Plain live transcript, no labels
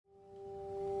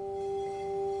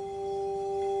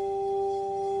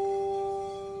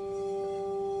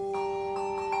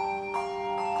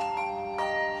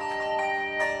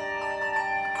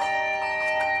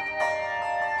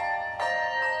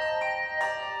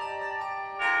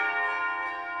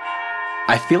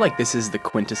I feel like this is the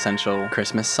quintessential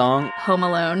Christmas song. Home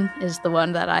Alone is the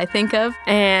one that I think of.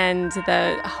 And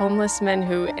the homeless man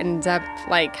who ends up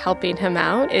helping him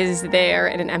out is there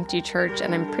in an empty church,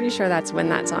 and I'm pretty sure that's when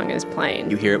that song is playing.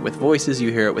 You hear it with voices,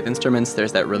 you hear it with instruments.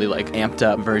 There's that really amped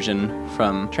up version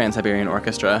from Trans-Siberian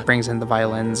Orchestra. Brings in the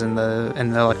violins and the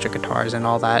electric guitars and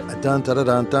all that. Dun, dun,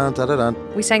 dun, dun, dun,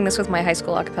 dun. We sang this with my high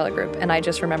school a cappella group, and I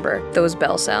just remember those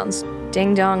bell sounds.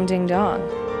 Ding dong, ding dong.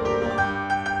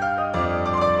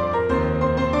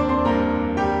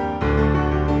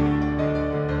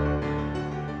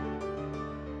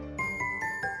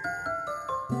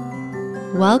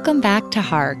 Welcome back to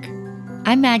Hark.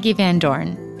 I'm Maggie Van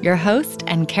Dorn, your host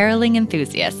and caroling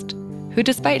enthusiast, who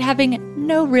despite having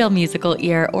no real musical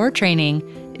ear or training,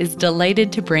 is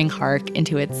delighted to bring Hark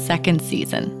into its second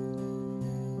season.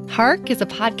 Hark is a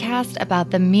podcast about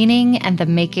the meaning and the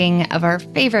making of our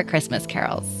favorite Christmas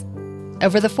carols.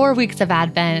 Over the 4 weeks of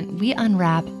Advent, we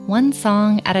unwrap one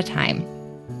song at a time.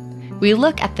 We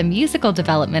look at the musical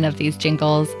development of these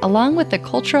jingles, along with the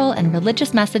cultural and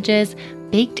religious messages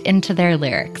baked into their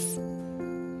lyrics.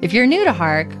 If you're new to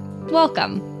Hark,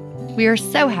 welcome. We are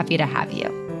so happy to have you.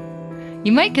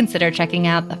 You might consider checking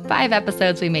out the 5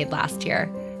 episodes we made last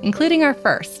year, including our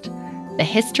first, The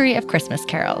History of Christmas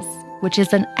Carols, which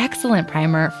is an excellent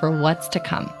primer for what's to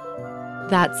come.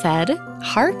 That said,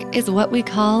 Hark is what we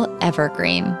call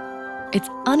evergreen. It's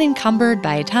unencumbered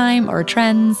by time or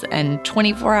trends and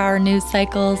 24-hour news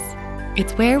cycles.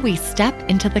 It's where we step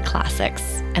into the classics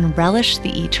and relish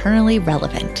the eternally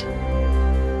relevant.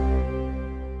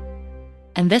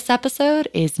 And this episode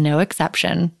is no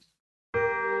exception.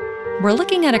 We're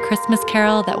looking at a Christmas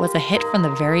carol that was a hit from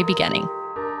the very beginning.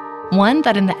 One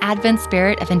that in the Advent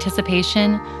spirit of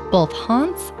anticipation both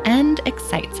haunts and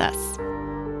excites us.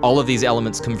 All of these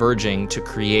elements converging to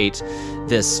create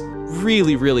this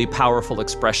really, really powerful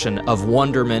expression of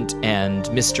wonderment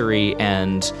and mystery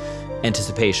and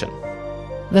anticipation.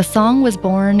 The song was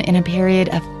born in a period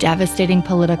of devastating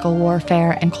political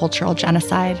warfare and cultural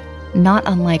genocide, not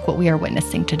unlike what we are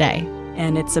witnessing today.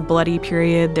 And it's a bloody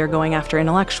period. They're going after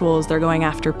intellectuals, they're going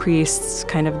after priests,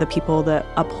 kind of the people that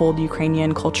uphold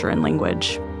Ukrainian culture and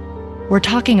language. We're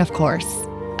talking, of course,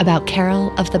 about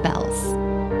Carol of the Bells.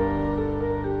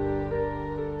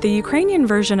 The Ukrainian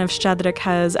version of Shchedrik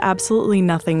has absolutely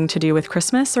nothing to do with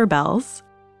Christmas or bells.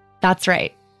 That's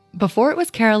right. Before it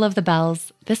was Carol of the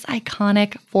Bells, this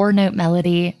iconic 4-note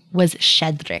melody was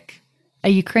Shchedrik, a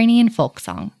Ukrainian folk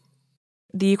song.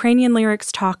 The Ukrainian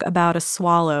lyrics talk about a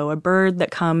swallow, a bird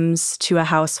that comes to a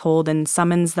household and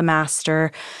summons the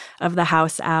master of the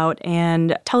house out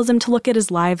and tells him to look at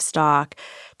his livestock,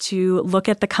 to look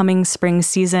at the coming spring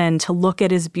season, to look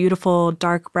at his beautiful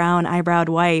dark brown eyebrowed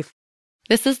wife.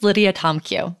 This is Lydia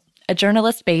Tomkiw, a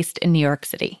journalist based in New York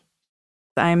City.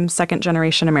 I'm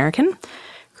second-generation American.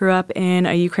 Grew up in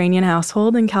a Ukrainian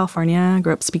household in California,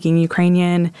 grew up speaking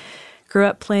Ukrainian, grew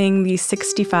up playing the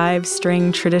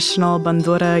 65-string traditional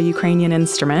bandura Ukrainian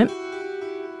instrument.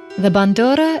 The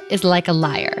bandura is like a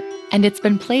lyre, and it's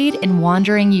been played in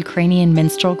wandering Ukrainian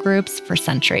minstrel groups for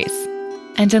centuries.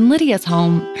 And in Lydia's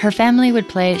home, her family would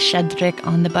play Shchedrik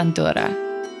on the bandura.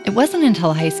 It wasn't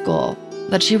until high school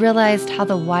that she realized how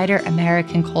the wider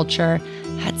American culture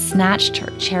had snatched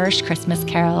her cherished Christmas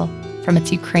carol from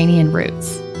its Ukrainian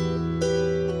roots.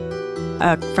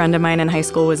 A friend of mine in high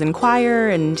school was in choir,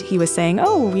 and he was saying,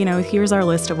 here's our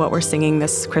list of what we're singing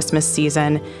this Christmas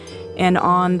season. And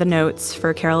on the notes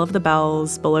for Carol of the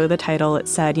Bells, below the title, it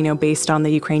said, based on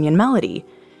the Ukrainian melody.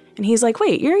 And he's like,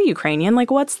 wait, you're Ukrainian?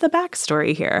 What's the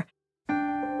backstory here?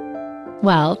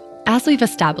 Well, as we've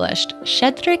established,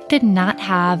 Shchedrik did not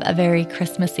have a very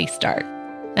Christmassy start.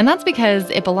 And that's because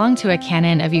it belonged to a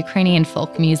canon of Ukrainian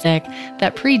folk music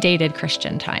that predated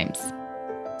Christian times.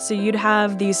 So you'd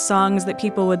have these songs that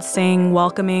people would sing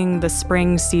welcoming the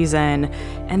spring season,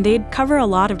 and they'd cover a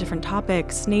lot of different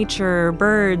topics: nature,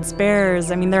 birds, bears.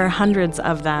 There are hundreds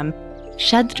of them.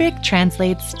 Shchedrik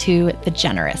translates to the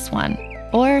generous one,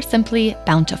 or simply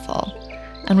bountiful,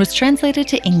 and was translated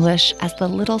to English as the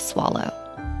little swallow.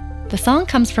 The song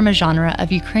comes from a genre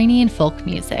of Ukrainian folk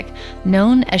music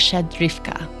known as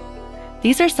Shchedrivka.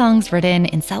 These are songs written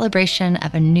in celebration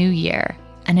of a new year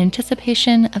and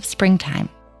anticipation of springtime.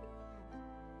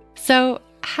 So,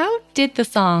 how did the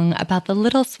song about the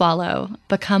little swallow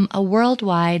become a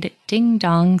worldwide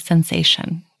ding-dong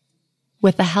sensation?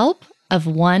 With the help of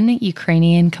one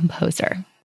Ukrainian composer.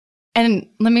 And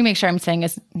let me make sure I'm saying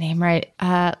his name right.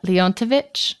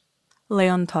 Leontovich?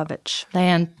 Leontovich.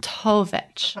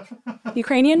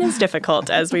 Ukrainian is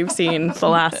difficult, as we've seen the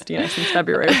last, since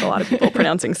February with a lot of people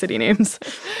pronouncing city names.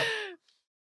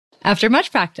 After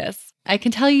much practice, I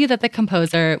can tell you that the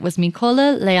composer was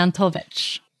Mykola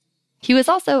Leontovich. He was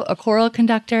also a choral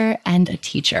conductor and a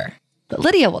teacher. But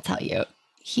Lydia will tell you,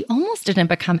 he almost didn't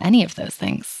become any of those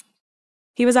things.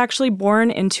 He was actually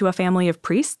born into a family of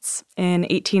priests in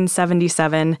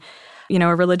 1877,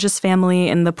 a religious family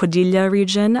in the Podillia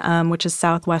region, which is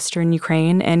southwestern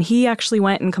Ukraine. And he actually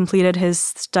went and completed his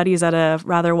studies at a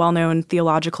rather well-known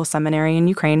theological seminary in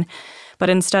Ukraine.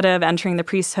 But instead of entering the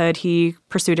priesthood, he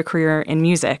pursued a career in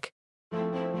music.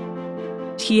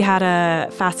 He had a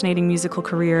fascinating musical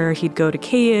career. He'd go to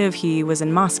Kyiv, he was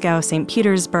in Moscow, St.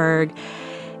 Petersburg,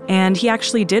 and he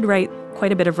actually did write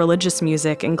quite a bit of religious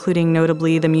music, including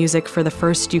notably the music for the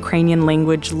first Ukrainian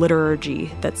language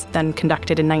liturgy that's then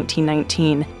conducted in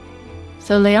 1919.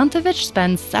 So Leontovich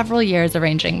spends several years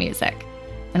arranging music,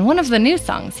 and one of the new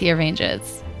songs he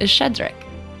arranges is Shchedryk.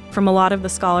 From a lot of the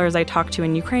scholars I talked to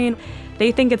in Ukraine,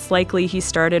 they think it's likely he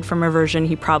started from a version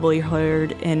he probably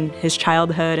heard in his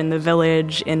childhood in the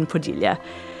village in Podillia.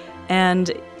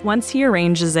 And once he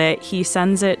arranges it, he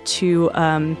sends it to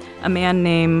a man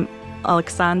named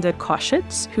Alexander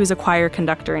Koshitz, who's a choir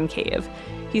conductor in Kyiv.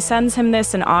 He sends him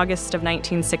this in August of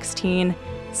 1916.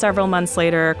 Several months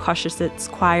later, Koshitz's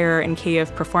choir in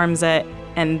Kyiv performs it,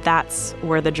 and that's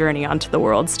where the journey onto the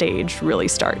world stage really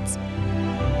starts.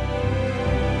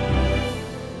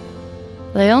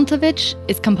 Leontovich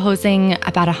is composing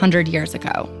about 100 years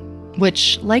ago,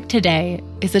 which, like today,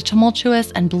 is a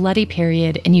tumultuous and bloody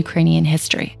period in Ukrainian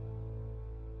history.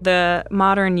 The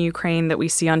modern Ukraine that we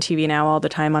see on TV now all the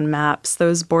time on maps,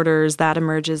 those borders, that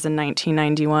emerges in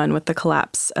 1991 with the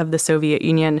collapse of the Soviet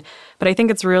Union. But I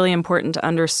think it's really important to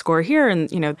underscore here,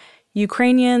 and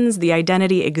Ukrainians, the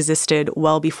identity existed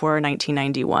well before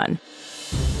 1991.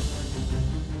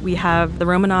 We have the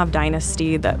Romanov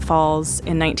dynasty that falls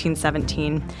in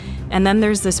 1917. And then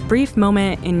there's this brief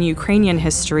moment in Ukrainian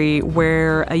history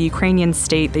where a Ukrainian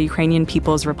state, the Ukrainian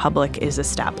People's Republic, is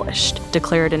established,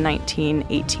 declared in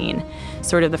 1918,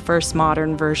 sort of the first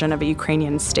modern version of a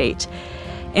Ukrainian state.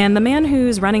 And the man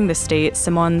who's running the state,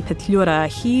 Simon Petlura,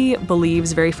 he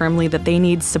believes very firmly that they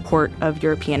need support of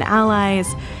European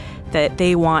allies, that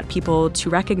they want people to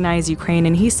recognize Ukraine,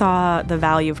 and he saw the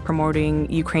value of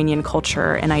promoting Ukrainian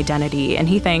culture and identity. And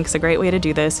he thinks a great way to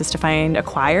do this is to find a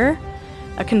choir,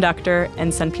 a conductor,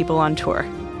 and send people on tour.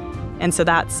 And so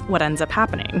that's what ends up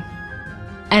happening.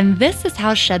 And this is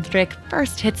how Shchedryk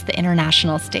first hits the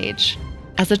international stage,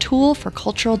 as a tool for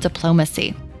cultural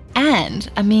diplomacy and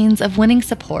a means of winning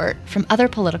support from other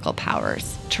political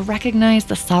powers to recognize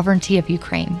the sovereignty of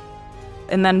Ukraine.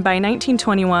 And then by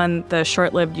 1921, the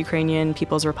short-lived Ukrainian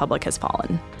People's Republic has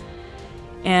fallen.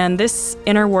 And this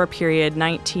interwar period,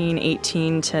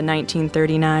 1918 to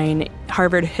 1939,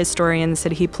 Harvard historian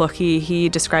Serhiy Plokhy, he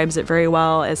describes it very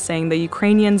well as saying the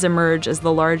Ukrainians emerge as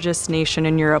the largest nation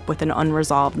in Europe with an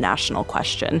unresolved national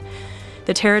question.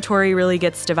 The territory really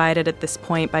gets divided at this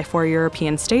point by 4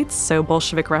 European states, so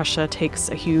Bolshevik Russia takes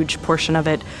a huge portion of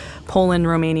it, Poland,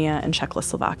 Romania, and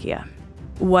Czechoslovakia.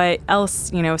 What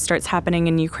else, starts happening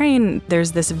in Ukraine,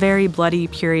 there's this very bloody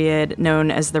period known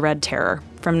as the Red Terror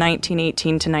from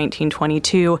 1918 to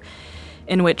 1922,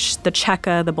 in which the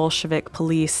Cheka, the Bolshevik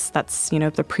police, that's,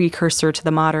 the precursor to the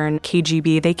modern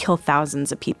KGB, they kill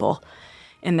thousands of people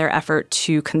in their effort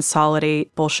to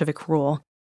consolidate Bolshevik rule.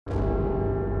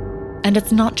 And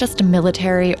it's not just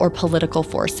military or political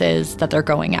forces that they're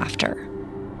going after.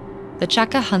 The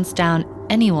Cheka hunts down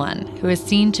anyone who is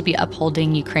seen to be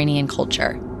upholding Ukrainian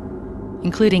culture,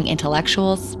 including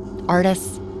intellectuals,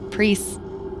 artists, priests,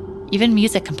 even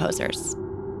music composers.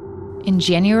 In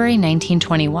January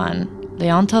 1921,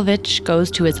 Leontovich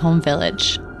goes to his home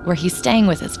village, where he's staying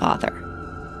with his father.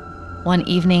 One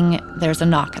evening, there's a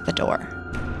knock at the door.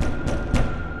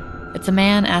 It's a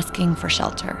man asking for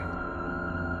shelter.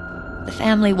 The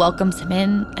family welcomes him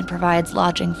in and provides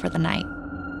lodging for the night.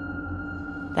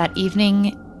 That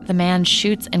evening, the man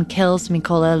shoots and kills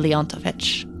Mykola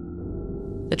Leontovich.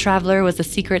 The traveler was a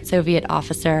secret Soviet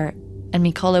officer, and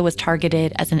Mykola was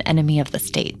targeted as an enemy of the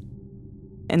state.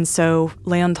 And so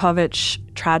Leontovich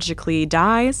tragically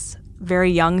dies,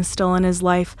 very young still in his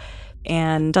life,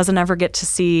 and doesn't ever get to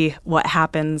see what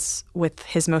happens with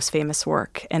his most famous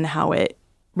work and how it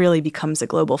really becomes a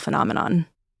global phenomenon.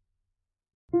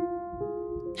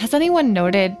 Has anyone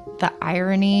noted the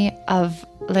irony of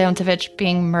Leontovich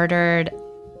being murdered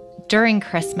during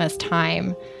Christmas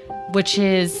time, which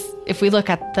is, if we look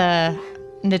at the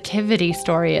nativity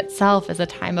story itself, as a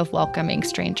time of welcoming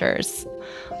strangers,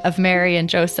 of Mary and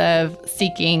Joseph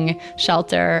seeking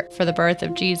shelter for the birth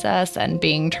of Jesus and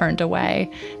being turned away.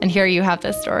 And here you have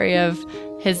this story of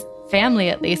his family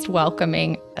at least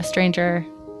welcoming a stranger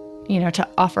to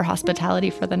offer hospitality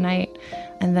for the night,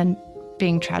 and then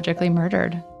being tragically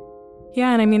murdered.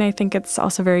 Yeah, and I think it's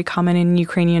also very common in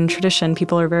Ukrainian tradition.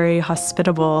 People are very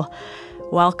hospitable,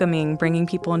 welcoming, bringing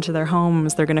people into their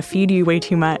homes. They're going to feed you way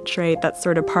too much, right? That's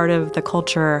sort of part of the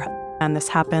culture. And this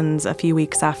happens a few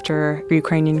weeks after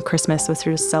Ukrainian Christmas, which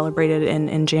was celebrated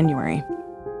in January.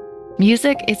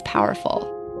 Music is powerful,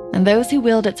 and those who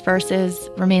wield its verses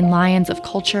remain lions of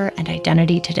culture and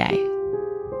identity today.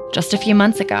 Just a few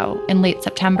months ago, in late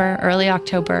September, early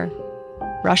October,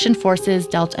 Russian forces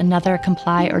dealt another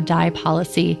comply or die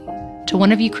policy to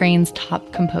one of Ukraine's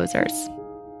top composers.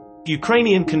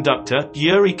 Ukrainian conductor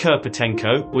Yuri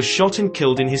Karpatenko was shot and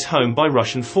killed in his home by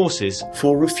Russian forces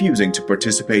for refusing to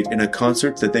participate in a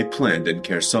concert that they planned in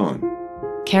Kherson.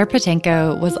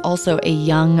 Karpatenko was also a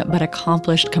young but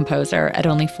accomplished composer at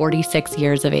only 46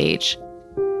 years of age.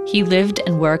 He lived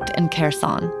and worked in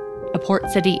Kherson, a port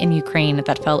city in Ukraine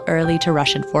that fell early to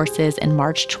Russian forces in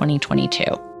March 2022.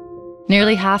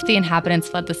 Nearly half the inhabitants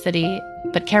fled the city,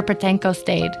 but Karpatenko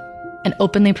stayed and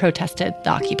openly protested the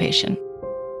occupation.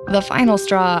 The final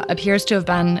straw appears to have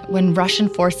been when Russian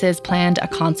forces planned a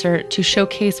concert to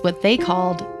showcase what they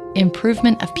called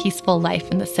improvement of peaceful life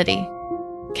in the city.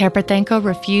 Karpatenko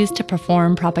refused to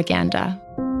perform propaganda.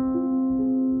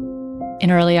 In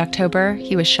early October,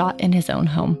 he was shot in his own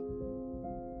home.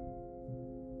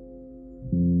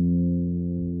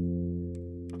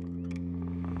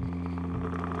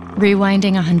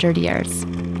 Rewinding 100 years.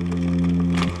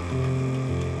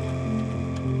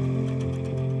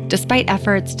 Despite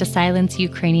efforts to silence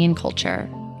Ukrainian culture,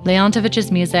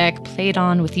 Leontovich's music played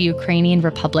on with the Ukrainian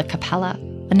Republic Kapella,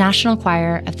 the national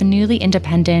choir of the newly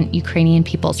independent Ukrainian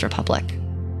People's Republic.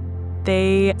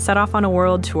 They set off on a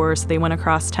world tour, so they went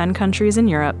across 10 countries in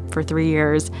Europe for 3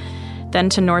 years, then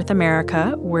to North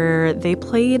America, where they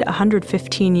played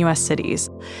 115 U.S. cities.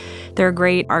 There are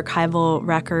great archival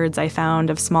records I found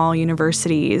of small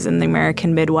universities in the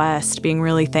American Midwest being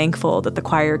really thankful that the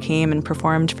choir came and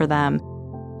performed for them.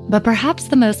 But perhaps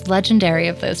the most legendary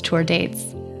of those tour dates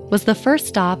was the first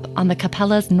stop on the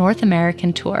Capella's North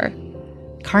American tour,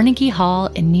 Carnegie Hall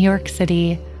in New York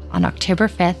City on October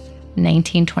 5th,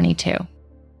 1922.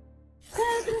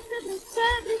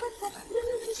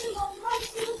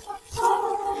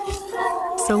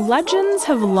 So legends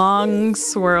have long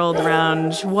swirled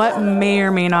around what may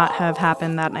or may not have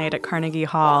happened that night at Carnegie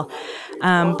Hall.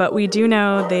 But we do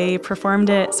know they performed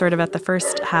it sort of at the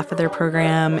first half of their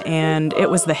program, and it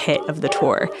was the hit of the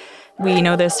tour. We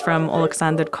know this from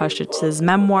Alexander Koshitz's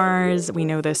memoirs. We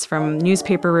know this from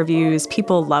newspaper reviews.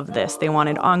 People loved this. They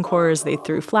wanted encores. They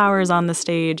threw flowers on the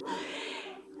stage.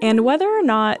 And whether or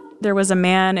not there was a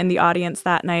man in the audience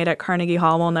that night at Carnegie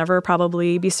Hall will never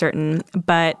probably be certain,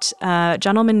 but a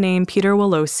gentleman named Peter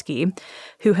Wolosky,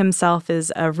 who himself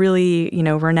is a really,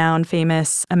 renowned,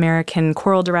 famous American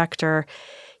choral director,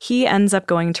 he ends up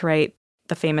going to write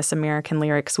the famous American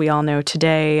lyrics we all know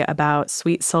today about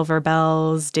sweet silver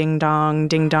bells, ding dong,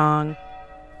 ding dong.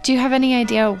 Do you have any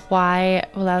idea why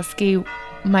Wolosky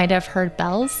might have heard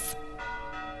bells?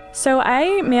 So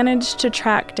I managed to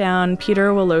track down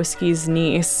Peter Wolosky's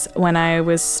niece when I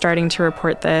was starting to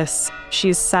report this.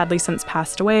 She's sadly since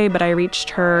passed away, but I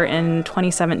reached her in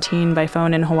 2017 by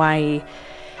phone in Hawaii.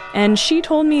 And she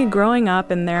told me growing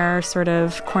up in their sort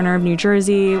of corner of New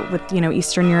Jersey with,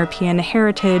 Eastern European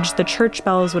heritage, the church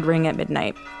bells would ring at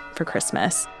midnight for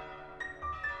Christmas.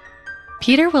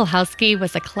 Peter Wolosky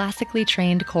was a classically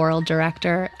trained choral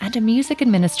director and a music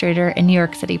administrator in New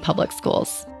York City public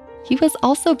schools. He was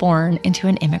also born into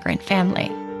an immigrant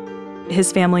family.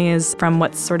 His family is from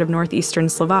what's sort of northeastern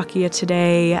Slovakia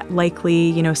today,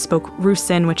 likely, spoke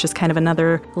Rusin, which is kind of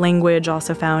another language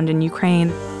also found in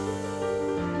Ukraine.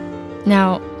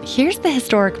 Now, here's the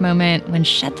historic moment when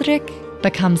Shchedrik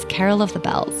becomes Carol of the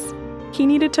Bells. He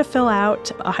needed to fill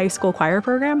out a high school choir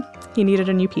program. He needed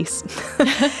a new piece.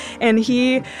 And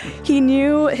he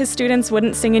knew his students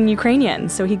wouldn't sing in Ukrainian,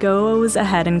 so he goes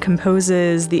ahead and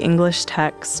composes the English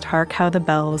text, Hark How the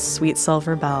Bells, Sweet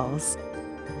Silver Bells.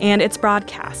 And it's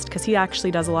broadcast, because he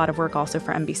actually does a lot of work also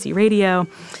for NBC Radio.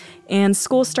 And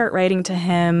schools start writing to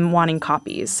him wanting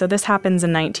copies. So this happens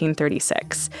in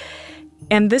 1936.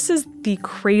 And this is the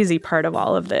crazy part of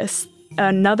all of this.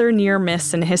 Another near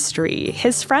miss in history.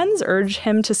 His friends urge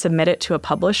him to submit it to a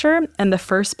publisher, and the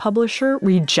first publisher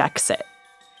rejects it.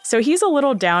 So he's a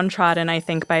little downtrodden, I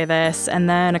think, by this. And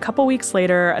then a couple weeks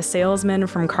later, a salesman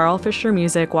from Carl Fischer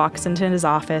Music walks into his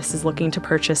office, is looking to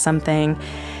purchase something,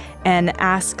 and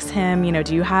asks him,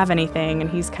 do you have anything? And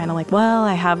he's kind of like, well,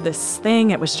 I have this thing.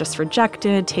 It was just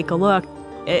rejected. Take a look.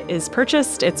 It is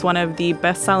purchased. It's one of the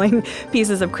best-selling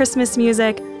pieces of Christmas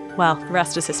music. Well, the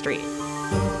rest is history.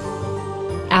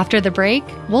 After the break,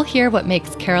 we'll hear what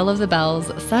makes Carol of the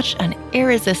Bells such an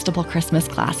irresistible Christmas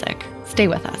classic. Stay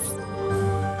with us.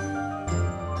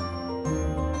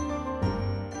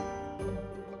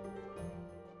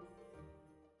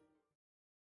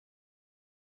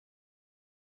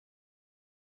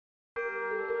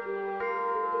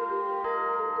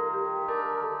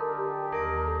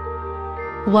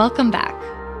 Welcome back.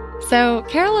 So,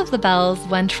 Carol of the Bells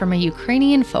went from a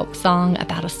Ukrainian folk song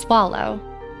about a swallow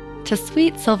to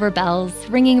sweet silver bells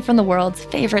ringing from the world's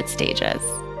favorite stages.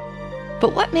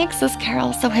 But what makes this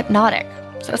carol so hypnotic,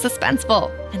 so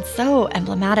suspenseful, and so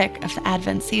emblematic of the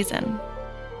Advent season?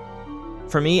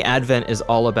 For me, Advent is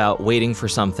all about waiting for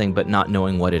something but not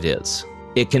knowing what it is.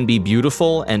 It can be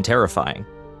beautiful and terrifying.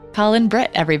 Colin Britt,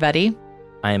 everybody.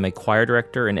 I am a choir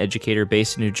director and educator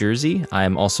based in New Jersey. I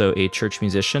am also a church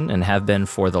musician and have been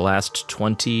for the last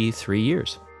 23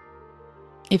 years.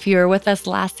 If you were with us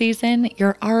last season,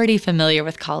 you're already familiar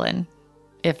with Colin.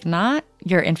 If not,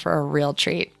 you're in for a real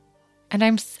treat. And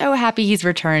I'm so happy he's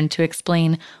returned to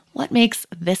explain what makes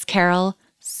this carol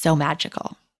so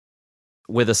magical.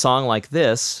 With a song like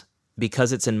this,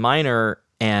 because it's in minor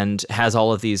and has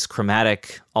all of these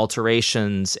chromatic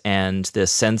alterations and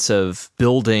this sense of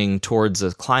building towards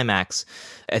a climax,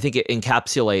 I think it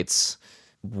encapsulates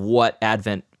what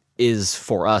Advent is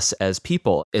for us as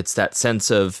people. It's that sense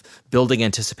of building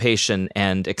anticipation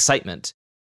and excitement.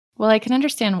 Well, I can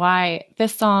understand why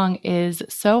this song is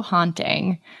so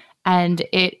haunting and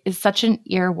it is such an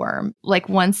earworm. Like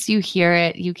once you hear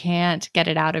it, you can't get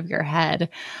it out of your head.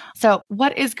 So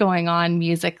what is going on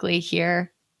musically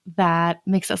here that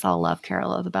makes us all love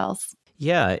Carol of the Bells?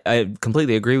 Yeah, I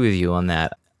completely agree with you on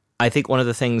that. I think one of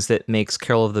the things that makes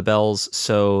Carol of the Bells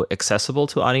so accessible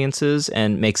to audiences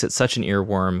and makes it such an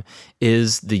earworm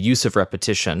is the use of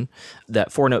repetition. That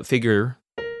 4-note figure,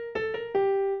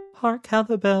 hark how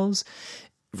the bells,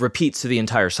 repeats through the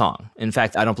entire song. In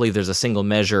fact, I don't believe there's a single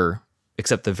measure,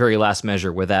 except the very last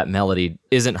measure, where that melody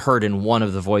isn't heard in one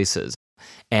of the voices.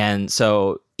 And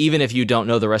so even if you don't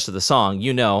know the rest of the song,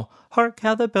 you know, hark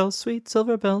how the bells, sweet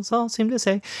silver bells, all seem to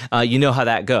say. You know how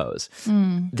that goes.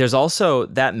 There's also,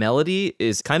 that melody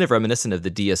is kind of reminiscent of the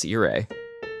Dies Irae.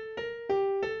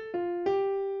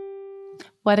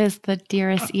 What is the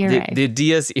Dies Irae? The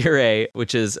Dies Irae,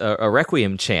 which is a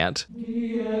requiem chant,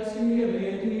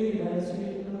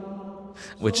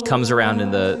 which comes around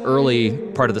in the early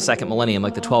part of the second millennium,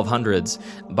 like the 1200s,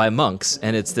 by monks.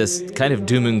 And it's this kind of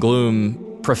doom and gloom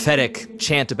prophetic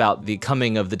chant about the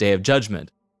coming of the Day of Judgment.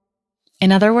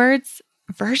 In other words,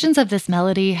 versions of this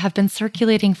melody have been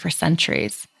circulating for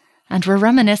centuries and were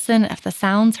reminiscent of the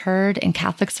sounds heard in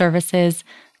Catholic services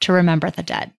to remember the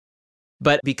dead.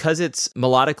 But because it's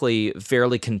melodically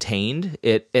fairly contained,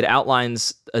 it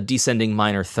outlines a descending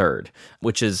minor third,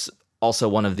 which is also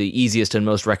one of the easiest and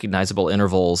most recognizable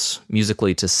intervals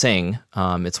musically to sing.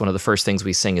 It's one of the first things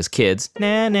we sing as kids.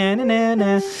 Na, na, na,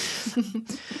 na,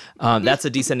 na. That's a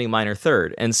descending minor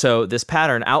third. And so this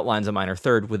pattern outlines a minor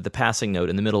third with the passing note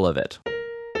in the middle of it.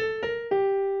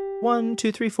 1,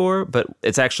 2, 3, 4, but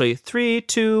it's actually 3,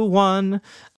 2, 1,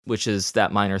 which is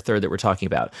that minor third that we're talking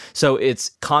about. So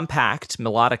it's compact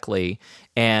melodically,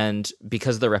 and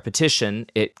because of the repetition,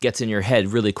 it gets in your head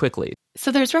really quickly. So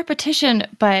there's repetition,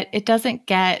 but it doesn't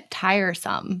get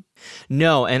tiresome.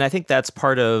 No, and I think that's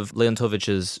part of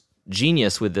Leontovich's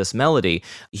genius with this melody.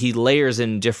 He layers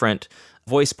in different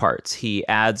voice parts. He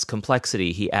adds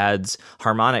complexity. He adds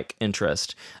harmonic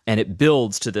interest, and it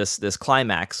builds to this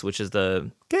climax, which is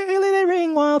the gaily they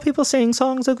ring while people sing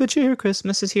songs of good cheer,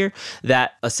 Christmas is here.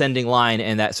 That ascending line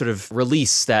and that sort of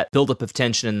release, that buildup of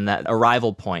tension and that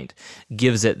arrival point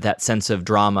gives it that sense of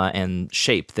drama and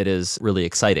shape that is really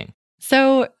exciting.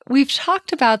 So we've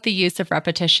talked about the use of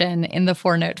repetition in the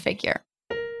 4-note figure.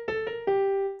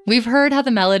 We've heard how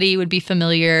the melody would be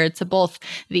familiar to both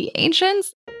the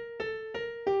ancients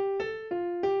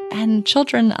and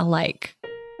children alike.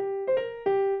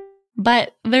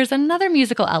 But there's another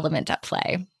musical element at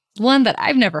play, one that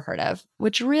I've never heard of,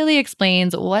 which really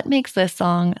explains what makes this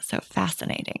song so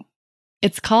fascinating.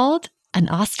 It's called an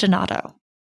ostinato.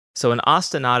 So an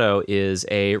ostinato is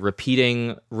a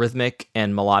repeating rhythmic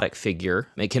and melodic figure.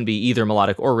 It can be either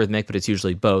melodic or rhythmic, but it's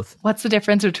usually both. What's the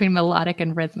difference between melodic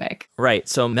and rhythmic? Right.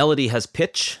 So melody has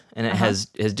pitch and it has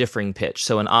differing pitch.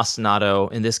 So an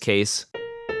ostinato, in this case,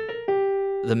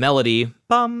 the melody,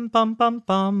 bum, bum, bum,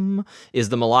 bum, is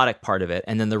the melodic part of it.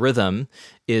 And then the rhythm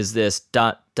is this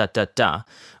da, da, da, da,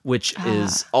 which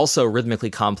is also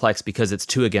rhythmically complex because it's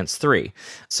 2 against 3.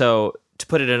 So to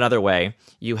put it another way,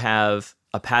 you have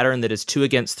a pattern that is 2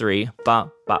 against 3,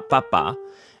 ba, ba, ba, ba.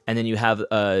 and then you have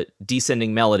a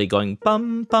descending melody going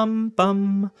bum, bum,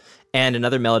 bum, and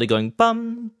another melody going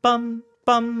bum, bum,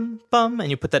 bum, bum, and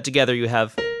you put that together, you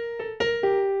have...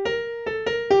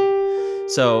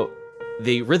 So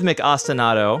the rhythmic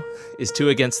ostinato is 2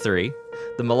 against 3.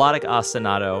 The melodic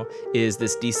ostinato is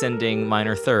this descending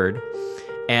minor third,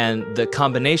 and the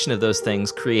combination of those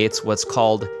things creates what's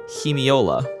called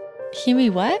hemiola.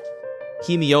 What?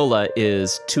 Hemiola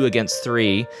is 2 against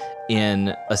 3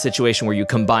 in a situation where you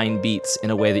combine beats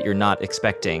in a way that you're not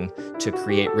expecting to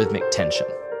create rhythmic tension.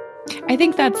 I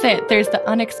think that's it. There's the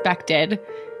unexpected.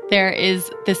 There is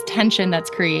this tension that's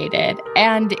created,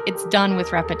 and it's done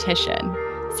with repetition.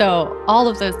 So all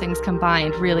of those things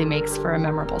combined really makes for a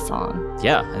memorable song.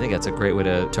 Yeah, I think that's a great way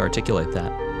to articulate that.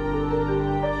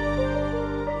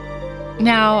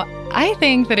 Now, I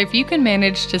think that if you can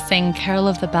manage to sing Carol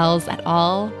of the Bells at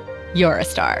all, you're a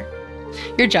star.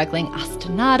 You're juggling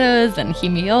ostinatos and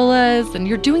hemiolas, and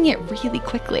you're doing it really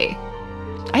quickly.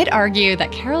 I'd argue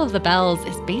that Carol of the Bells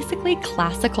is basically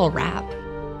classical rap.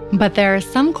 But there are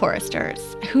some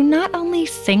choristers who not only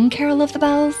sing Carol of the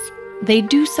Bells, they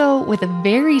do so with a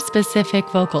very specific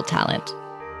vocal talent.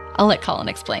 I'll let Colin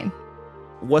explain.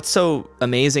 What's so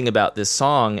amazing about this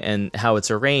song and how it's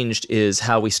arranged is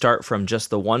how we start from just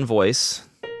the one voice,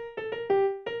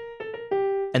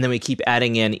 and then we keep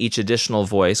adding in each additional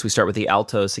voice. We start with the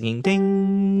alto singing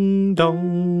ding,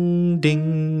 dong,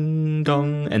 ding,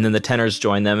 dong, and then the tenors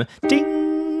join them,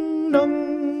 ding,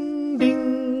 dong,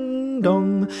 ding,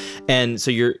 dong. And so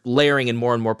you're layering in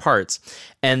more and more parts.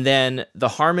 And then the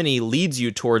harmony leads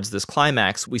you towards this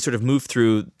climax. We sort of move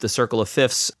through the circle of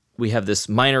fifths. We have this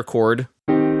minor chord,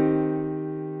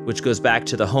 which goes back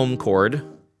to the home chord,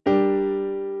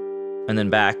 and then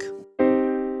back.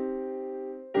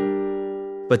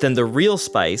 But then the real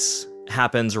spice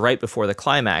happens right before the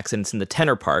climax, and it's in the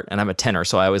tenor part, and I'm a tenor,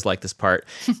 so I always like this part.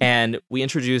 And we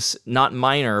introduce not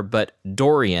minor, but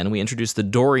Dorian. We introduce the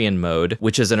Dorian mode,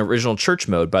 which is an original church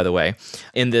mode, by the way,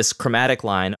 in this chromatic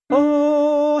line.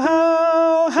 Oh,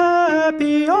 how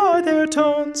happy are their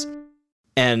tones.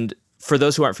 And for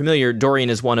those who aren't familiar, Dorian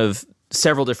is one of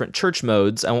several different church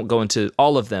modes. I won't go into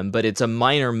all of them, but it's a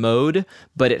minor mode,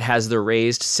 but it has the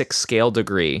raised 6th scale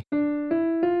degree.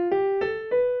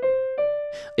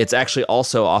 It's actually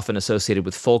also often associated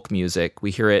with folk music.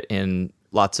 We hear it in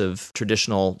lots of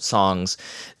traditional songs.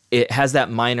 It has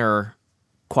that minor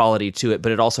quality to it,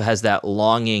 but it also has that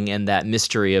longing and that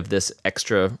mystery of this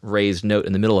extra raised note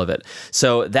in the middle of it.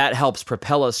 So that helps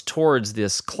propel us towards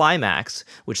this climax,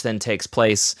 which then takes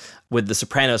place with the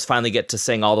sopranos finally get to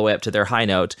sing all the way up to their high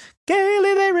note.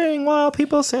 Gaily they ring while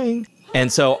people sing.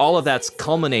 And so all of that's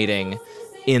culminating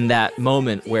in that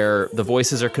moment where the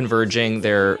voices are converging,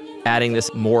 they're adding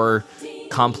this more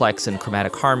complex and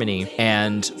chromatic harmony,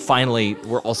 and finally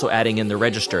we're also adding in the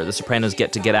register. The sopranos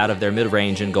get to get out of their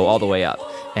mid-range and go all the way up,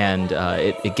 and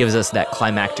it gives us that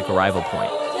climactic arrival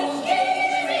point.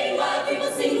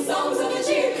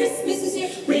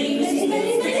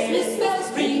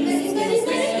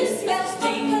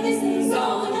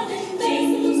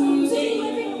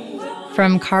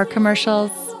 From car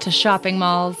commercials to shopping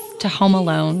malls to Home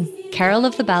Alone, Carol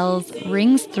of the Bells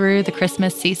rings through the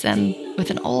Christmas season with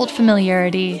an old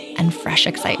familiarity and fresh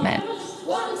excitement.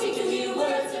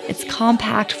 Its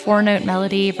compact 4-note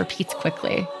melody repeats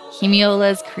quickly.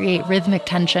 Hemiolas create rhythmic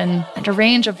tension, and a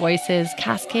range of voices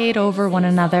cascade over one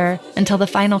another until the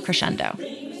final crescendo.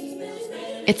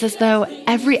 It's as though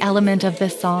every element of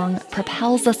this song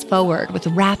propels us forward with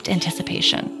rapt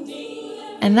anticipation.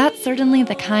 And that's certainly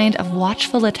the kind of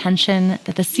watchful attention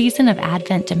that the season of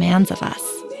Advent demands of us.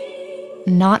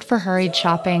 Not for hurried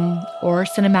shopping or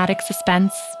cinematic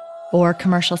suspense or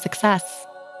commercial success,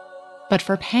 but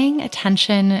for paying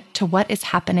attention to what is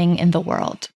happening in the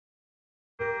world.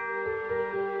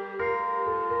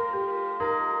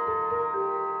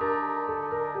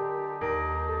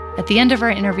 At the end of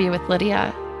our interview with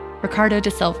Lydia, Ricardo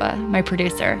da Silva, my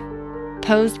producer,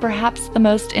 posed perhaps the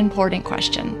most important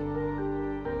question.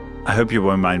 I hope you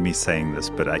won't mind me saying this,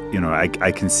 but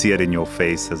I can see it in your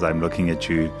face as I'm looking at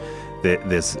you.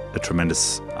 There's a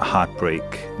tremendous heartbreak.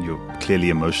 You're clearly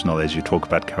emotional as you talk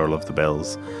about Carol of the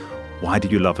Bells. Why do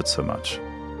you love it so much?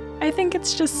 I think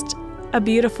it's just a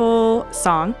beautiful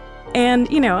song. And,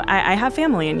 I have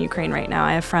family in Ukraine right now.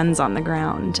 I have friends on the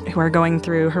ground who are going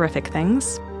through horrific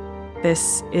things.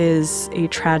 This is a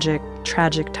tragic,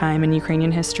 tragic time in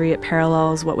Ukrainian history. It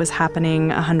parallels what was happening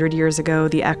 100 years ago.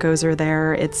 The echoes are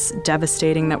there. It's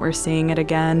devastating that we're seeing it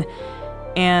again.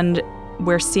 And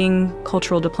we're seeing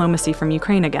cultural diplomacy from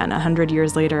Ukraine again 100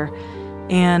 years later.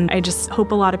 And I just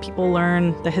hope a lot of people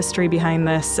learn the history behind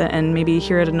this and maybe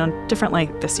hear it in a different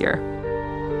light this year.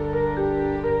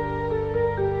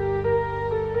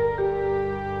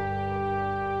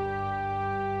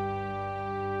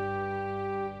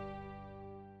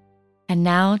 And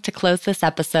now, to close this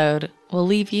episode, we'll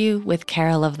leave you with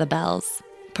Carol of the Bells,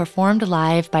 performed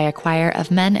live by a choir of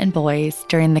men and boys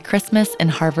during the Christmas in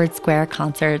Harvard Square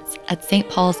concerts at St.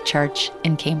 Paul's Church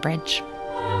in Cambridge.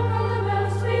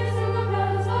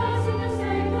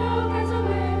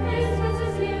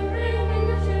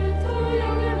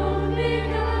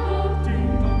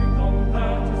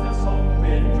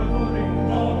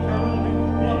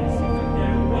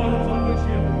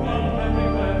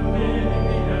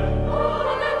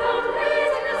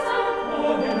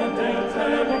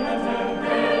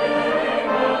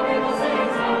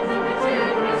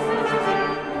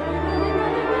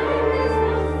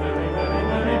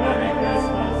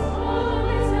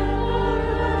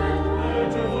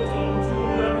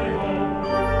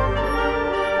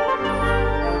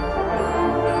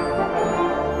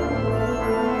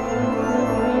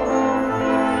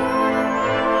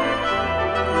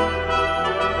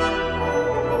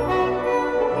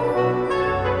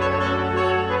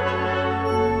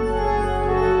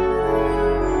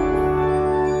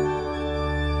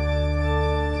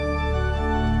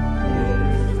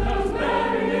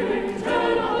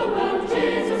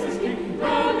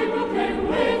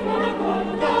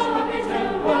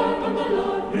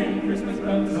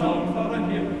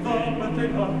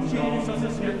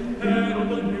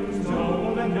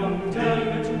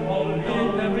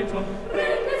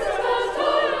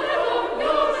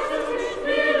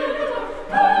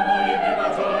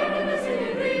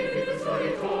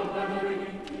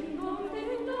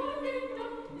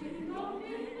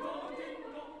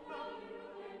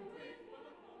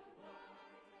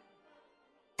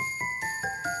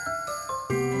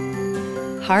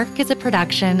 Hark is a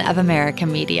production of America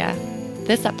Media.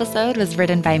 This episode was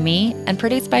written by me and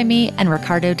produced by me and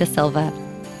Ricardo da Silva.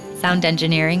 Sound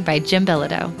engineering by Jim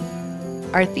Bilodeau.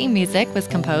 Our theme music was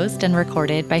composed and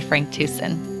recorded by Frank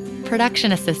Tucson.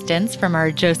 Production assistance from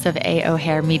our Joseph A.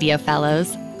 O'Hare Media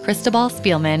Fellows, Cristobal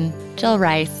Spielman, Jill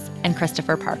Rice, and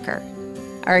Christopher Parker.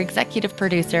 Our executive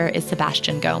producer is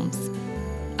Sebastian Gomes.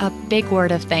 A big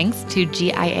word of thanks to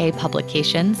GIA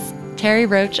Publications, Terry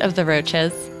Roach of the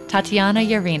Roaches, Tatiana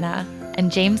Yarina,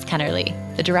 and James Kennerly,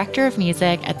 the Director of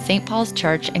Music at St. Paul's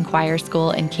Church and Choir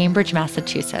School in Cambridge,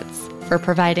 Massachusetts, for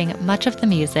providing much of the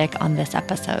music on this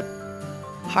episode.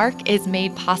 Hark is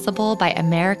made possible by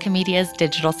America Media's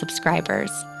digital subscribers.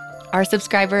 Our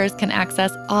subscribers can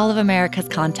access all of America's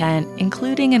content,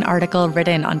 including an article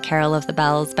written on Carol of the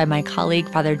Bells by my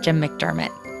colleague, Father Jim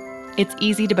McDermott. It's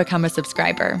easy to become a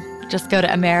subscriber. Just go to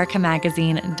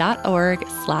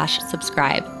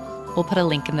americamagazine.org/subscribe. We'll put a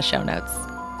link in the show notes.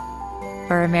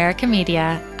 For America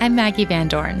Media, I'm Maggie Van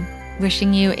Dorn,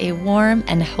 wishing you a warm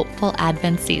and hopeful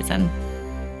Advent season.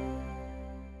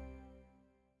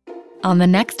 On the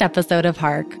next episode of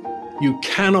Hark, you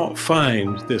cannot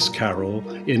find this carol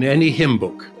in any hymn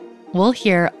book. We'll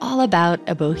hear all about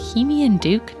a Bohemian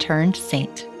duke turned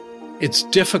saint. It's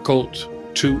difficult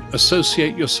to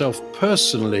associate yourself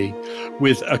personally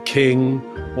with a king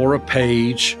or a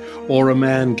page or a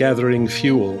man gathering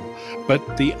fuel.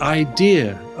 But the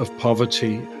idea of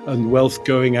poverty and wealth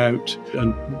going out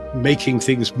and making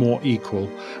things more equal,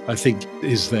 I think,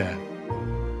 is there.